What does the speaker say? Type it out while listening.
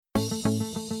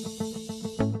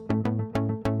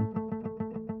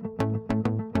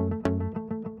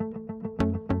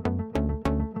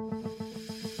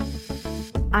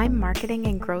I'm marketing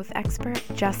and growth expert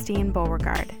Justine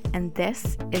Beauregard, and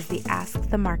this is the Ask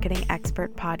the Marketing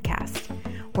Expert podcast,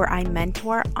 where I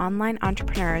mentor online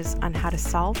entrepreneurs on how to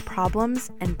solve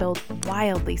problems and build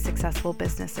wildly successful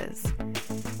businesses.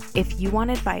 If you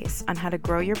want advice on how to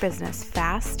grow your business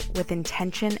fast with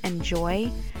intention and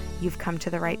joy, you've come to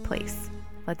the right place.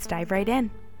 Let's dive right in.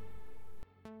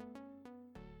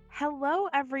 Hello,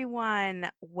 everyone.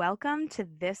 Welcome to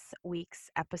this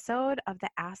week's episode of the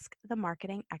Ask the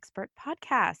Marketing Expert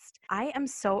podcast. I am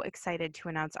so excited to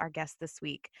announce our guest this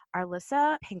week.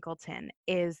 Arlissa Pinkleton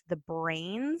is the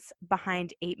brains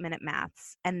behind 8-Minute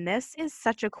Maths, and this is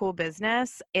such a cool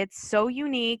business. It's so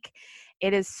unique.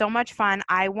 It is so much fun.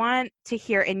 I want to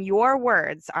hear in your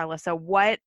words, Arlissa,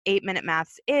 what 8-Minute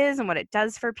Maths is and what it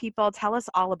does for people. Tell us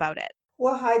all about it.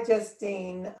 Well, hi,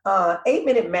 Justine.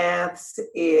 8-Minute Maths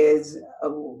was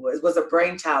a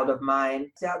brainchild of mine.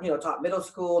 Taught middle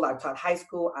school, I've taught high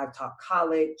school, I've taught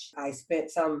college. I spent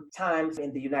some time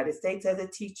in the United States as a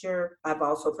teacher. I've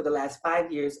also, for the last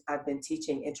 5 years, I've been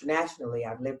teaching internationally.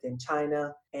 I've lived in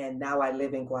China, and now I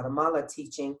live in Guatemala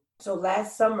teaching. So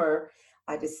last summer,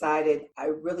 I decided I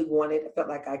felt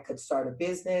like I could start a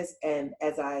business. And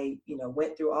as I,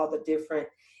 went through all the different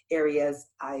areas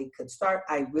I could start,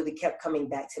 I really kept coming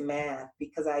back to math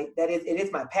because it is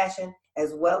my passion,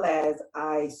 as well as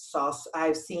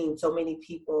I've seen so many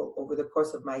people over the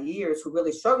course of my years who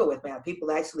really struggle with math.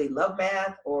 People actually love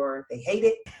math or they hate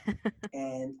it.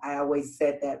 And I always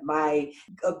said that my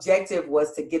objective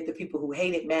was to get the people who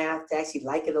hated math to actually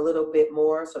like it a little bit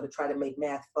more, so to try to make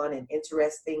math fun and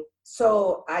interesting.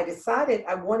 So I decided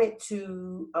I wanted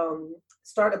to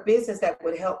start a business that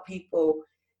would help people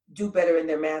do better in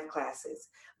their math classes.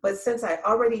 But since I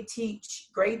already teach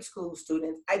grade school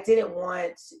students, I didn't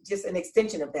want just an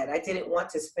extension of that. I didn't want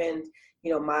to spend,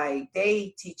 my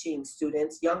day teaching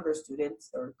students, younger students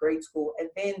or grade school, and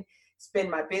then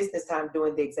spend my business time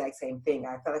doing the exact same thing.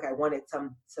 I felt like I wanted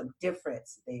some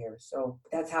difference there. So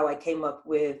that's how I came up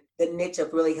with the niche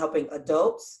of really helping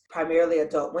adults, primarily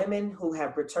adult women who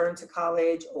have returned to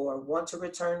college or want to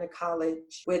return to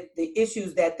college, with the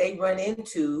issues that they run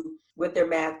into with their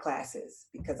math classes.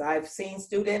 Because I've seen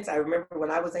students, I remember when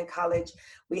I was in college,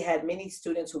 we had many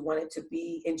students who wanted to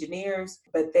be engineers,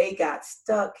 but they got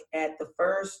stuck at the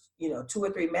first, 2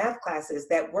 or 3 math classes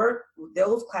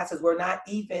those classes were not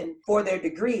even for their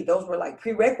degree. Those were like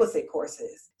prerequisite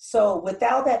courses. So with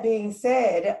all that being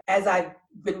said, as I've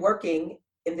been working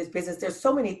in this business, there's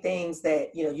so many things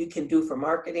that, you can do for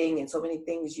marketing and so many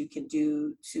things you can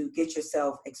do to get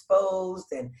yourself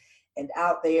exposed and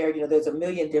out there. There's a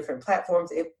million different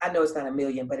platforms. I know it's not a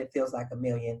million, but it feels like a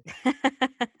million.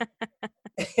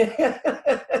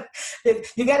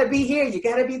 You got to be here. You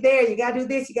got to be there. You got to do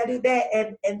this. You got to do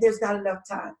that. And there's not enough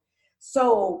time.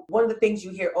 So one of the things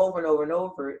you hear over and over and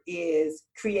over is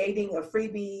creating a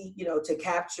freebie, to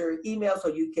capture email so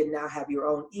you can now have your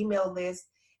own email list.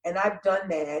 And I've done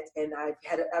that, and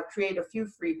I've created a few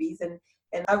freebies, and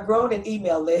I've grown an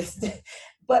email list.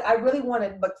 But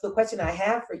the question I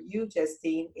have for you,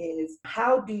 Justine, is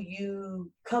how do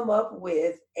you come up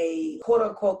with a quote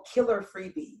unquote killer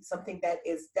freebie, something that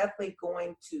is definitely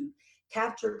going to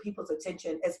capture people's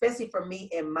attention, especially for me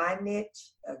in my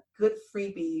niche, a good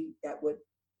freebie that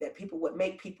people would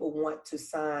make people want to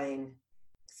sign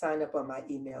up on my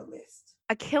email list?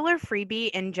 A killer freebie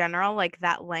in general, like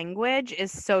that language,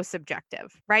 is so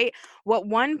subjective, right? What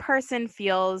one person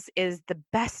feels is the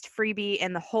best freebie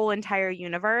in the whole entire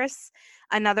universe,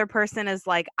 another person is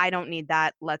like, I don't need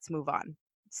that, let's move on.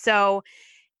 So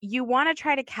you want to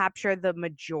try to capture the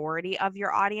majority of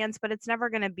your audience, but it's never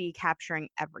going to be capturing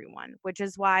everyone, which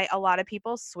is why a lot of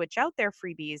people switch out their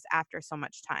freebies after so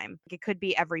much time. It could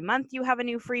be every month you have a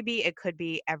new freebie. It could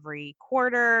be every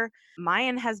quarter.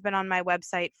 Mine has been on my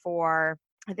website for,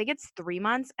 I think it's 3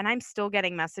 months, and I'm still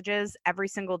getting messages every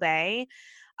single day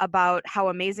about how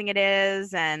amazing it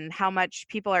is and how much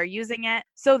people are using it.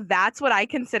 So that's what I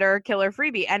consider a killer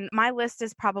freebie. And my list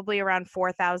is probably around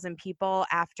 4,000 people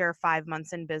after 5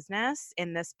 months in this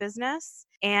business.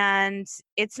 And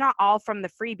it's not all from the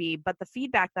freebie, but the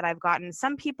feedback that I've gotten,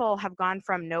 some people have gone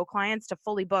from no clients to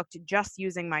fully booked just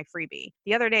using my freebie.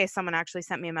 The other day, someone actually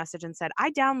sent me a message and said,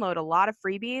 I download a lot of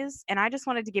freebies, and I just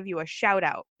wanted to give you a shout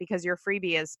out because your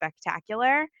freebie is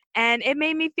spectacular. And it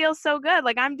made me feel so good,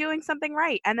 like I'm doing something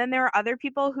right. And then there are other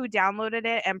people who downloaded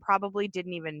it and probably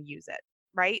didn't even use it,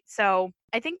 right? So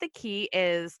I think the key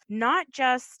is not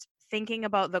just thinking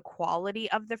about the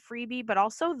quality of the freebie, but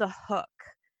also the hook.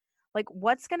 Like,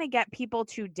 what's going to get people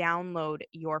to download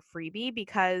your freebie?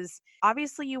 Because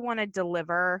obviously you want to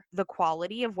deliver the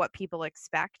quality of what people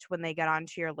expect when they get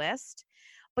onto your list.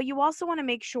 But you also want to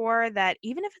make sure that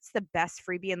even if it's the best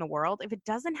freebie in the world, if it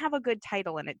doesn't have a good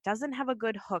title and it doesn't have a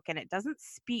good hook and it doesn't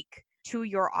speak to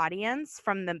your audience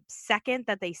from the second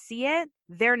that they see it,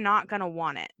 they're not going to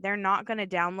want it. They're not going to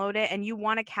download it. And you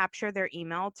want to capture their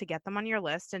email to get them on your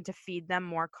list and to feed them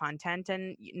more content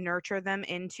and nurture them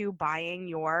into buying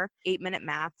your 8-Minute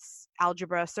Maths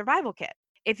Algebra Survival Kit.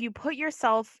 If you put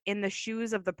yourself in the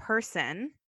shoes of the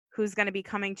person who's going to be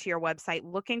coming to your website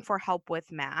looking for help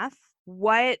with math,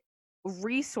 what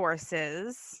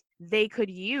resources they could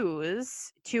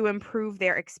use to improve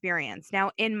their experience.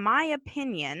 Now, in my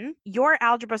opinion, your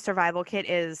Algebra Survival Kit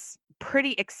is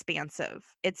pretty expansive.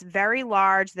 It's very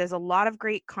large. There's a lot of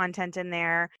great content in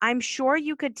there. I'm sure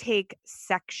you could take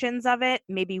sections of it,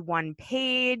 maybe one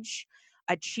page,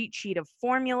 a cheat sheet of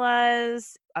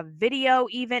formulas, a video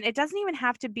even. It doesn't even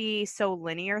have to be so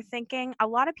linear thinking. A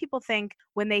lot of people think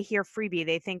when they hear freebie,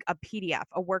 they think a PDF,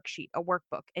 a worksheet, a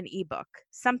workbook, an ebook,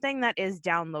 something that is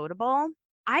downloadable.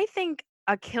 I think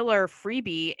a killer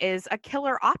freebie is a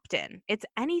killer opt-in. It's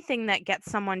anything that gets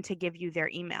someone to give you their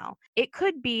email. It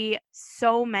could be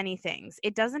so many things.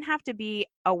 It doesn't have to be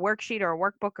a worksheet or a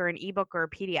workbook or an ebook or a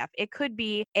PDF. It could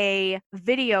be a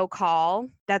video call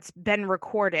that's been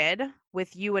recorded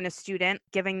with you and a student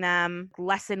giving them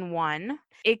lesson 1.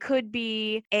 It could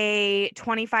be a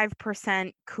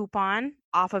 25% coupon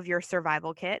off of your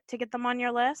survival kit to get them on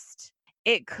your list.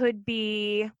 It could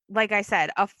be, like I said,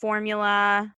 a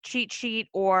formula cheat sheet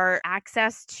or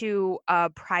access to a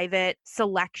private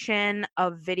selection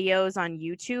of videos on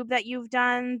YouTube that you've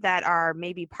done that are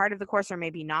maybe part of the course or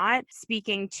maybe not,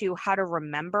 speaking to how to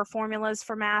remember formulas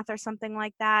for math or something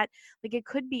like that. Like it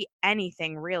could be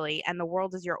anything really, and the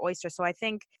world is your oyster. So I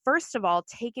think, first of all,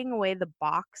 taking away the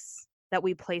box that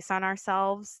we place on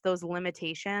ourselves, those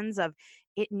limitations of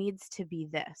it needs to be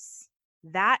this.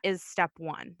 That is step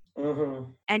 1. Mm-hmm.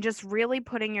 And just really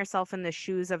putting yourself in the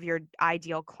shoes of your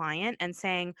ideal client and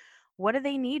saying, what do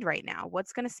they need right now?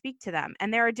 What's going to speak to them?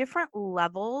 And there are different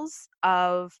levels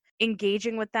of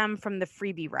engaging with them from the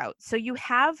freebie route. So you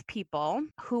have people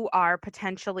who are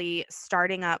potentially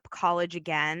starting up college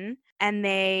again, and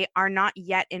they are not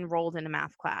yet enrolled in a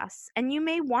math class. And you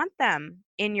may want them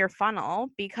in your funnel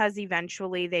because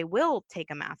eventually they will take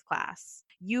a math class.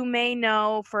 You may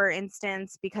know, for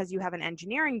instance, because you have an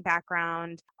engineering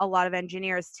background, a lot of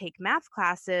engineers take math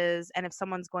classes. And if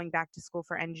someone's going back to school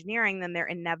for engineering, then they're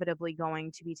inevitably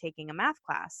going to be taking a math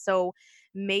class. So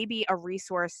maybe a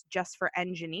resource just for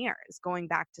engineers going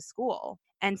back to school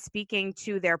and speaking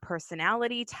to their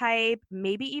personality type,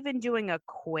 maybe even doing a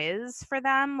quiz for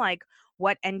them, like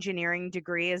what engineering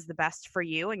degree is the best for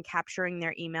you, and capturing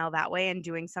their email that way and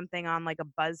doing something on like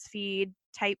a BuzzFeed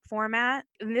type format.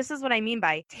 And this is what I mean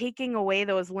by taking away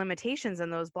those limitations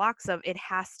and those blocks of it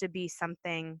has to be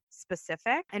something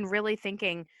specific, and really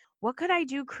thinking, what could I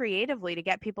do creatively to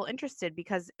get people interested?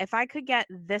 Because if I could get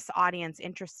this audience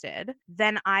interested,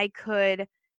 then I could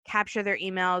capture their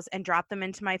emails and drop them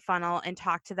into my funnel and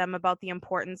talk to them about the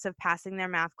importance of passing their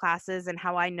math classes and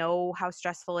how I know how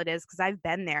stressful it is because I've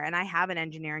been there and I have an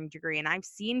engineering degree and I've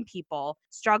seen people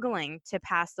struggling to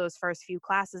pass those first few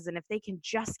classes. And if they can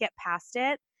just get past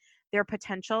it, their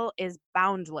potential is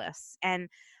boundless. And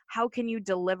how can you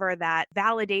deliver that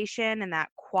validation and that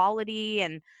quality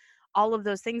and all of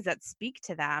those things that speak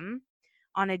to them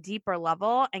on a deeper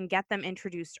level and get them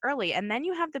introduced early? And then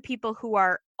you have the people who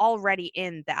are already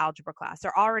in the algebra class.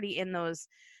 They're already in those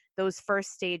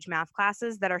first stage math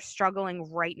classes that are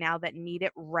struggling right now, that need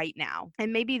it right now.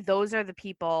 And maybe those are the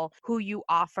people who you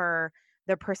offer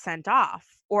the % off,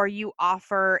 or you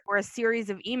offer, or a series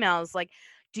of emails like,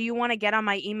 do you want to get on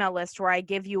my email list where I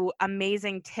give you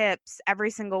amazing tips every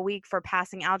single week for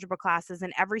passing algebra classes?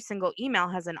 And every single email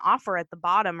has an offer at the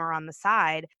bottom or on the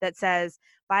side that says,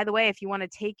 by the way, if you want to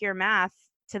take your math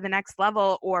to the next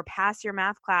level or pass your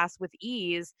math class with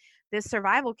ease, this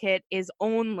survival kit is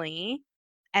only,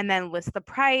 and then list the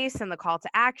price and the call to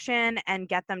action and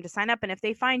get them to sign up. And if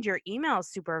they find your email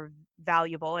super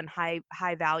valuable and high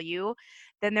value,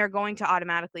 then they're going to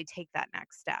automatically take that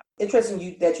next step.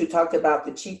 Interesting that you talked about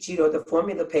the cheat sheet or the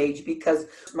formula page, because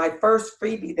my first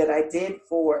freebie that I did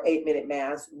for 8-Minute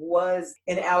Maths was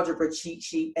an algebra cheat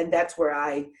sheet. And that's where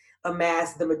I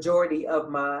amassed the majority of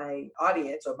my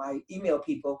audience, or my email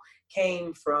people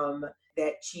came from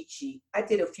that cheat sheet. I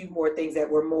did a few more things that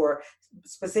were more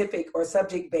specific or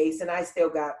subject based, and I still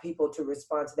got people to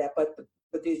respond to that. But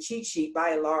the cheat sheet, by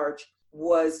and large,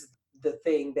 was the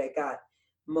thing that got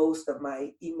most of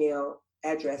my email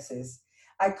addresses.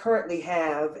 I currently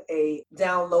have a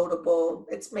downloadable,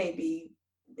 it's maybe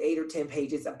 8 or 10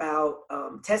 pages about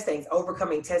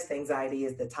overcoming test anxiety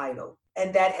is the title.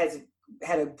 And that has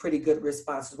had a pretty good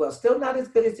response as well. Still not as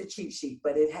good as the cheat sheet,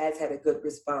 but it has had a good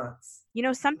response.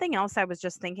 Something else I was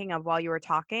just thinking of while you were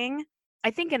talking, I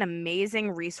think an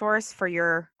amazing resource for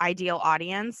your ideal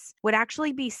audience would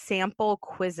actually be sample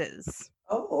quizzes.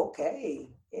 Oh, okay.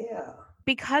 Yeah.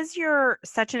 Because you're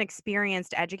such an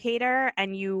experienced educator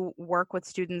and you work with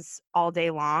students all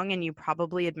day long and you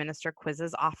probably administer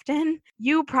quizzes often,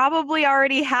 you probably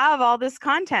already have all this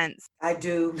content. I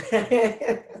do.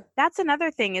 That's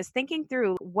another thing, is thinking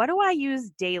through, what do I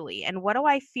use daily and what do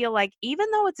I feel like, even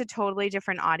though it's a totally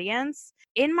different audience,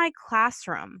 in my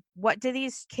classroom, what do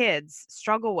these kids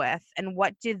struggle with and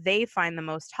what do they find the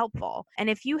most helpful?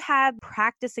 And if you had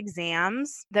practice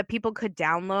exams that people could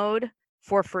download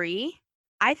for free,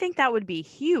 I think that would be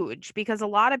huge, because a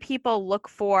lot of people look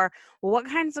for, well, what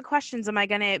kinds of questions am I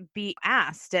going to be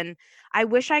asked? And I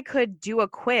wish I could do a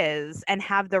quiz and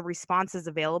have the responses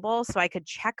available so I could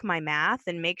check my math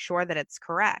and make sure that it's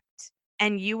correct.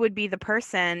 And you would be the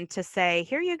person to say,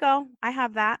 here you go, I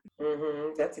have that.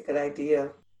 That's a good idea.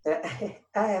 I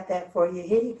have that for you.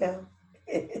 Here you go.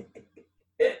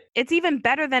 It's even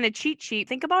better than a cheat sheet.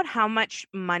 Think about how much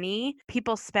money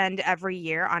people spend every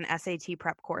year on SAT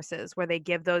prep courses where they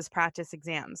give those practice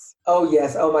exams. Oh,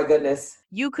 yes. Oh, my goodness.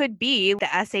 You could be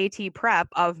the SAT prep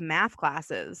of math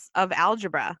classes, of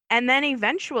algebra. And then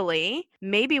eventually,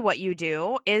 maybe what you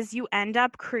do is you end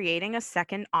up creating a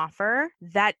second offer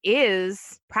that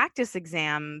is practice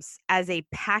exams as a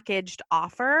packaged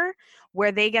offer,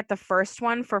 where they get the first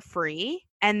one for free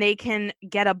and they can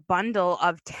get a bundle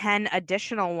of 10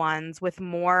 additional ones with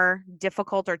more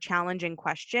difficult or challenging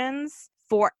questions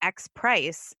for X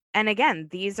price. And again,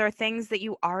 these are things that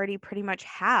you already pretty much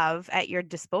have at your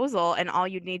disposal, and all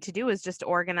you need to do is just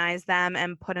organize them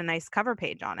and put a nice cover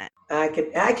page on it. I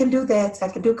can do that. I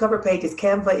can do cover pages.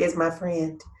 Canva is my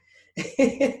friend.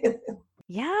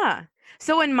 Yeah.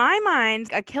 So in my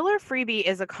mind, a killer freebie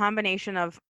is a combination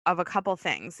of a couple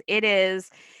things. It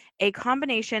is a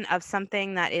combination of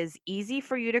something that is easy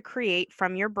for you to create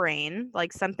from your brain,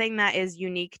 like something that is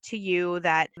unique to you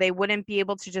that they wouldn't be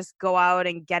able to just go out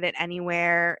and get it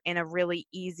anywhere in a really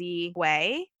easy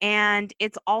way. And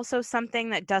it's also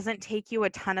something that doesn't take you a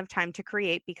ton of time to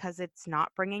create because it's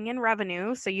not bringing in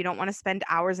revenue. So you don't want to spend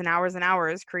hours and hours and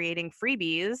hours creating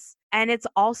freebies. And it's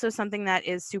also something that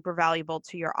is super valuable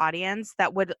to your audience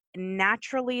that would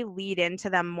naturally lead into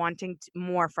them wanting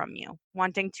more from you,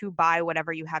 wanting to buy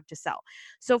whatever you have to sell.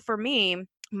 So for me,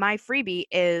 my freebie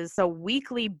is a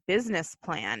weekly business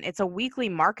plan. It's a weekly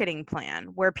marketing plan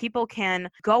where people can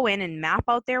go in and map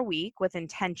out their week with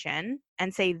intention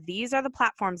and say, these are the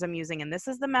platforms I'm using, and this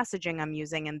is the messaging I'm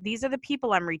using, and these are the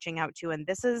people I'm reaching out to, and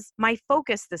this is my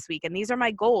focus this week, and these are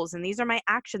my goals, and these are my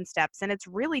action steps. And it's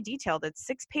really detailed. It's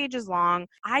 6 pages long.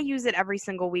 I use it every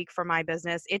single week for my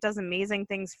business. It does amazing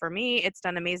things for me. It's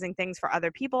done amazing things for other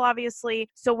people, obviously.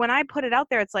 So when I put it out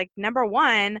there, it's like, number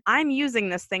one, I'm using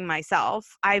this thing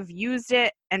myself. I've used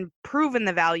it and proven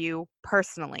the value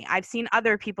personally. I've seen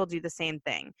other people do the same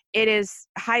thing. It is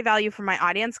high value for my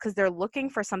audience because they're looking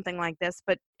for something like this,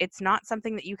 but it's not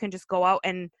something that you can just go out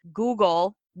and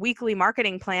Google weekly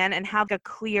marketing plan and have a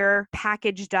clear,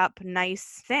 packaged up,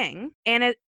 nice thing. And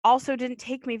it also didn't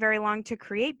take me very long to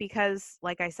create because,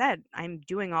 like I said, I'm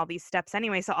doing all these steps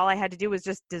anyway. So all I had to do was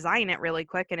just design it really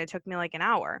quick, and it took me like an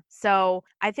hour. So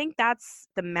I think that's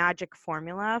the magic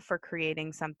formula for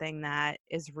creating something that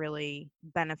is really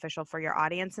beneficial for your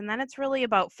audience. And then it's really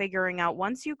about figuring out,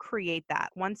 once you create that,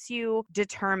 once you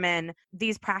determine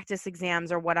these practice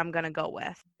exams are what I'm going to go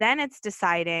with, then it's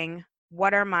deciding,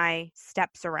 what are my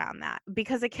steps around that?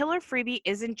 Because a killer freebie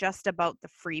isn't just about the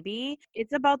freebie,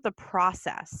 it's about the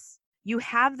process. You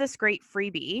have this great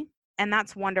freebie, and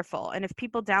that's wonderful. And if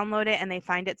people download it and they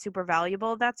find it super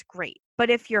valuable, that's great. But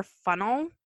if your funnel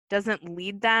doesn't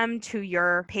lead them to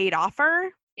your paid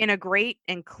offer in a great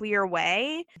and clear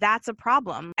way, that's a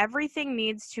problem. Everything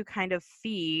needs to kind of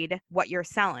feed what you're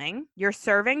selling. You're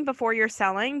serving before you're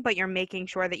selling, but you're making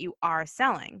sure that you are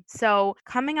selling. So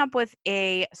coming up with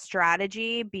a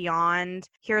strategy beyond,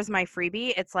 here's my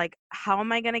freebie, it's like, how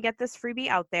am I going to get this freebie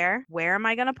out there? Where am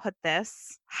I going to put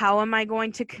this? How am I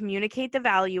going to communicate the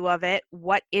value of it?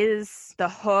 What is the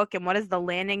hook and what does the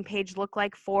landing page look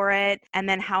like for it? And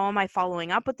then how am I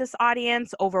following up with this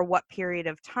audience over what period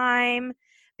of time?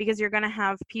 Because you're going to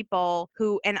have people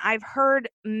who, and I've heard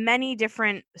many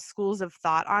different schools of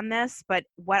thought on this, but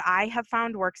what I have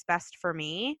found works best for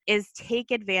me is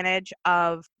take advantage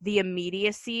of the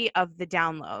immediacy of the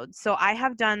download. So I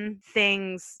have done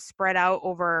things spread out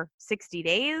over 60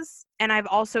 days. And I've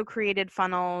also created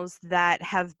funnels that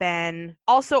have been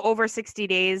also over 60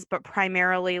 days, but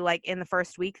primarily like in the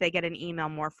first week, they get an email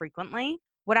more frequently.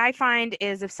 What I find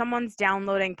is if someone's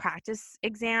downloading practice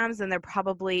exams, then they're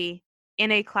probably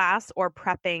in a class or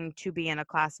prepping to be in a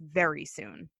class very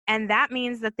soon. And that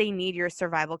means that they need your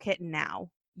survival kit now.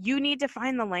 You need to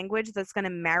find the language that's going to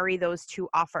marry those two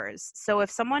offers. So if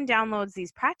someone downloads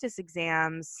these practice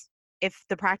exams, if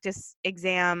the practice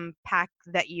exam pack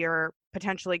that you're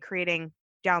potentially creating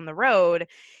down the road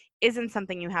isn't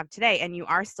something you have today and you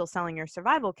are still selling your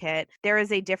survival kit, there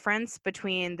is a difference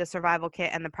between the survival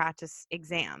kit and the practice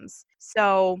exams.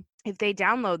 So if they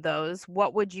download those,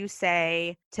 what would you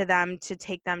say to them to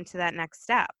take them to that next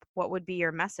step? What would be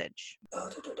your message?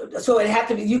 So it have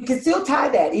to be, you can still tie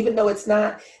that, even though it's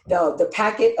not, the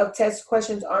packet of test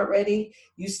questions aren't ready.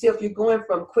 You still, if you're going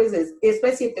from quizzes,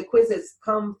 especially if the quizzes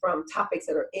come from topics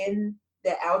that are in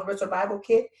the algebra survival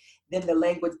kit, then the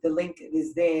link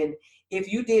is then, if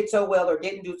you did so well or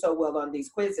didn't do so well on these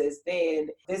quizzes, then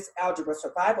this algebra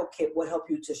survival kit will help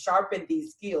you to sharpen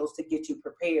these skills to get you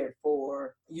prepared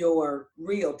for your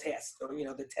real test, or,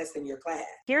 the test in your class.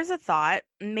 Here's a thought.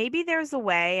 Maybe there's a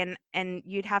way, and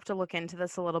you'd have to look into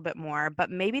this a little bit more, but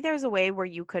maybe there's a way where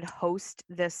you could host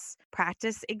this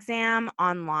practice exam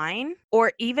online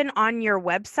or even on your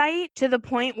website, to the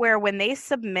point where when they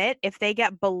submit, if they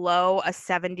get below a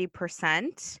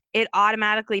 70%, it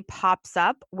automatically pops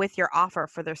up with your offer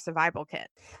for their survival kit.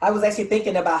 I was actually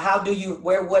thinking about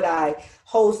where would I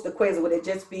host the quiz? Would it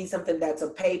just be something that's a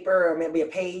paper or maybe a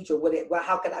page, or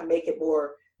how can I make it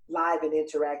more live and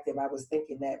interactive? I was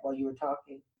thinking that while you were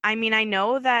talking. I mean, I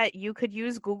know that you could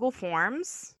use Google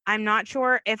Forms. I'm not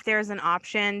sure if there's an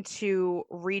option to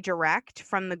redirect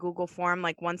from the Google form,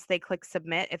 like once they click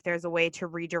submit, if there's a way to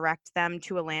redirect them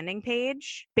to a landing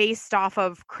page based off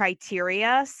of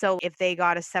criteria. So if they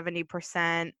got a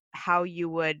 70%, how you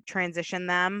would transition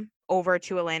them over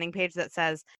to a landing page that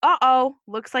says,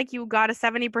 looks like you got a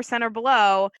 70% or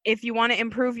below. If you want to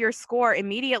improve your score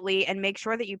immediately and make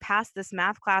sure that you pass this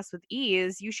math class with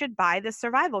ease, you should buy the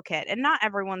survival kit. And not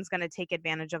everyone's going to take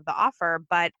advantage of the offer,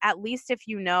 but at least if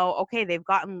you know, okay, they've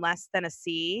gotten less than a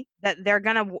C, that they're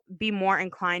going to be more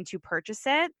inclined to purchase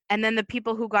it. And then the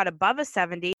people who got above a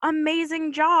 70,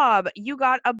 amazing job. You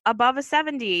got above a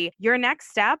 70. Your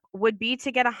next step would be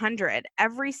to get 100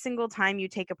 every single time you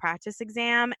take a practice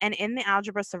exam. And in the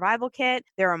algebra survival kit,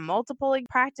 there are multiple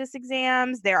practice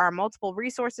exams. There are multiple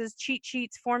resources, cheat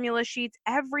sheets, formula sheets,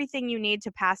 everything you need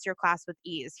to pass your class with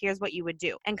ease. Here's what you would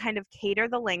do, and kind of cater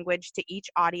the language to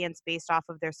each audience based off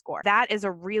of their score. That is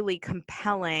a really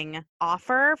compelling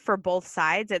offer for both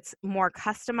sides. It's more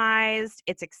customized,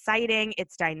 it's exciting,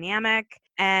 it's dynamic,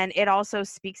 and it also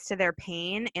speaks to their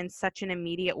pain in such an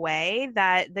immediate way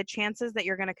that the chances that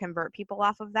you're going to convert people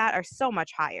off of that are so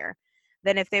much higher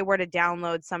than if they were to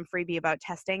download some freebie about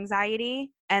test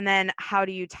anxiety. And then how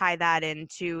do you tie that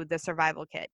into the survival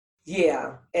kit?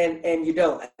 Yeah, and you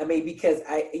don't. I mean, because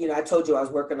I told you I was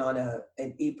working on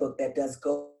an ebook that does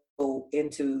go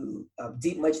into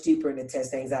much deeper into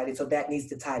test anxiety, so that needs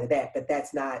to tie to that. But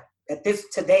that's not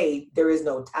today. There is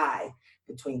no tie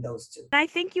between those two. I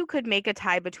think you could make a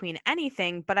tie between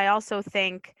anything, but I also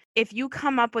think if you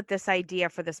come up with this idea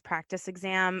for this practice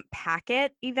exam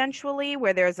packet eventually,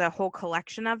 where there's a whole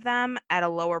collection of them at a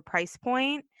lower price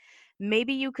point,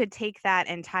 maybe you could take that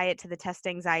and tie it to the test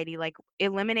anxiety, like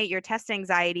eliminate your test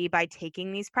anxiety by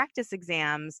taking these practice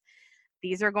exams.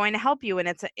 These are going to help you, and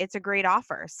it's a great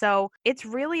offer. So it's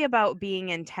really about being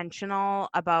intentional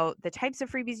about the types of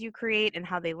freebies you create and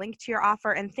how they link to your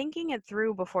offer, and thinking it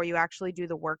through before you actually do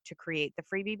the work to create the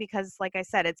freebie. Because like I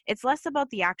said, it's less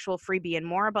about the actual freebie and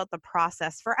more about the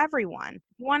process for everyone.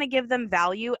 You want to give them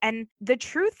value, and the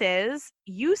truth is,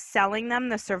 you selling them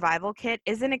the survival kit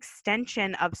is an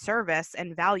extension of service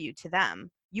and value to them.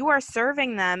 You are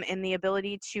serving them in the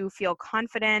ability to feel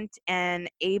confident and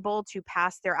able to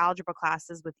pass their algebra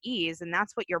classes with ease. And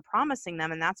that's what you're promising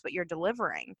them, and that's what you're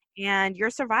delivering. And your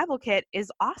survival kit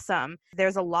is awesome.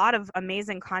 There's a lot of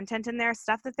amazing content in there,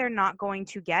 stuff that they're not going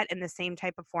to get in the same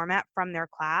type of format from their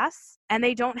class. And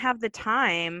they don't have the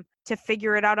time to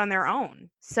figure it out on their own.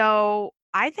 So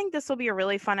I think this will be a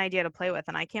really fun idea to play with,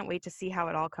 and I can't wait to see how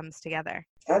it all comes together.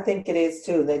 I think it is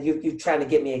too. That you're trying to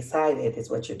get me excited is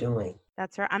what you're doing.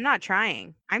 That's right. I'm not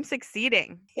trying. I'm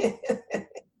succeeding.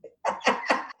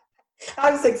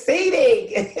 I'm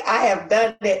succeeding. I have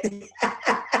done it.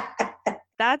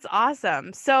 That's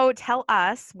awesome. So tell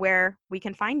us where we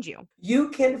can find you. You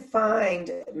can find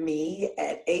me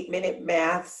at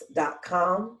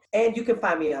 8minutemaths.com, and you can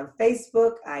find me on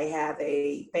Facebook. I have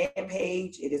a fan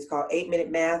page. It is called 8 Minute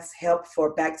Maths Help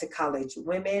for Back to College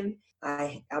Women.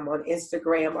 I'm on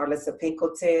Instagram, Arlissa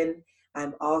Pinkleton.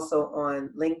 I'm also on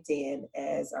LinkedIn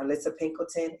as Arlissa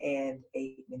Pinkleton and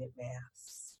 8 Minute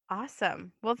Maths.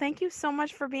 Awesome. Well, thank you so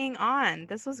much for being on.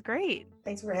 This was great.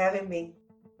 Thanks for having me.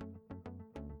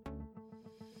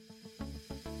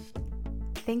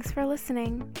 Thanks for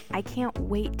listening. I can't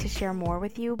wait to share more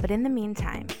with you, but in the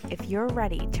meantime, if you're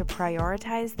ready to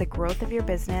prioritize the growth of your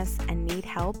business and need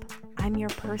help, I'm your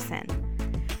person.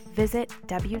 Visit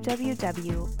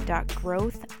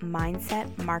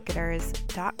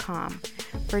www.growthmindsetmarketers.com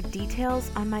for details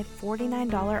on my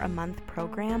 $49 a month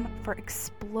program for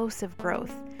explosive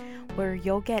growth, where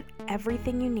you'll get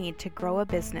everything you need to grow a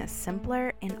business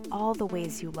simpler in all the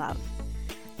ways you love.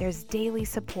 There's daily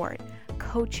support,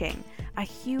 coaching, a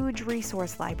huge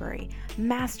resource library,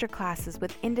 masterclasses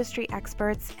with industry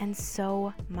experts, and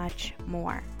so much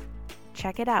more.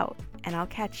 Check it out, and I'll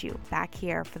catch you back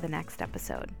here for the next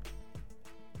episode.